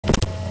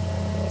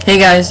Hey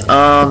guys,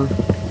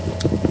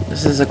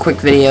 this is a quick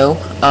video.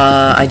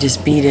 I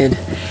just beated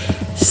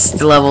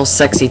level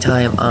sexy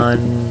time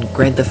on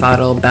Grand Theft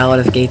Auto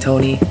Ballad of Gay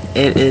Tony.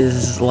 It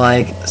is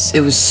like,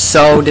 it was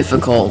so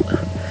difficult.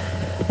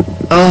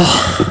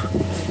 Oh,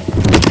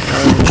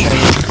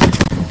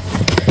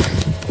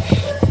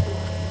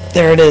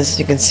 there it is.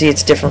 You can see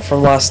it's different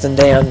from Lost and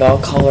Damned, all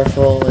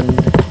colorful and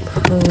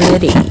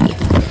pretty.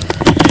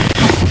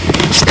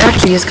 It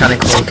actually is kind of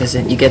cool because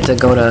you get to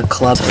go to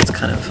clubs. So it's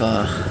kind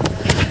of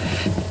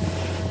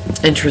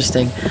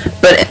interesting.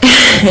 But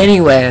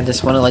anyway, I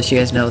just want to let you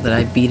guys know that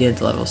I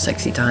beated level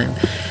sexy time.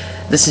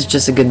 This is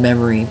just a good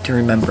memory to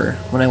remember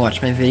when I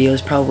watch my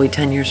videos probably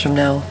 10 years from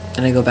now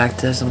and I go back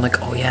to this. I'm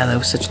like, oh yeah, that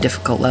was such a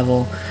difficult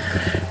level.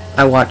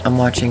 I'm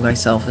watching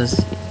myself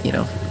as, you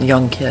know, a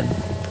young kid,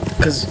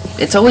 because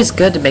it's always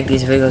good to make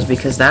these videos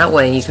because that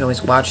way you can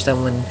always watch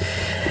them when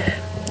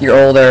you're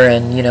older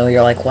and, you know,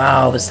 you're like,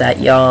 wow, I was that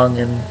young,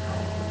 and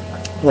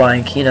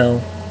like, you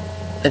know,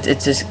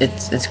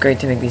 it's great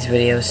to make these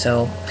videos.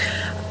 So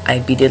I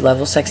beated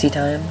level sexy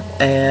time,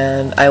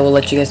 and I will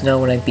let you guys know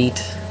when I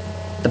beat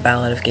the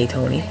Ballad of Gay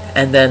Tony.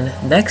 And then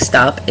next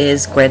up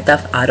is Grand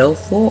Theft Auto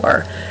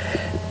 4,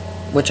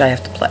 which I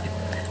have to play.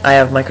 I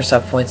have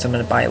Microsoft points, I'm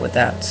going to buy it with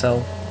that.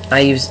 So I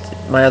used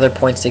my other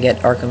points to get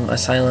Arkham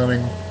Asylum,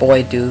 and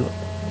boy,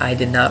 I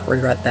did not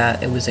regret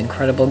that. It was an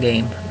incredible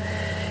game.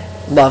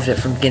 Loved it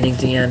from beginning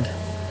to the end.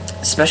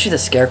 Especially the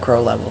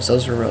Scarecrow levels.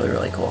 Those were really,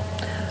 really cool.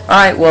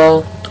 Alright,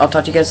 well, I'll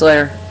talk to you guys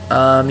later.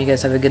 You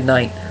guys have a good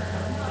night.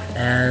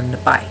 And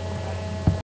bye.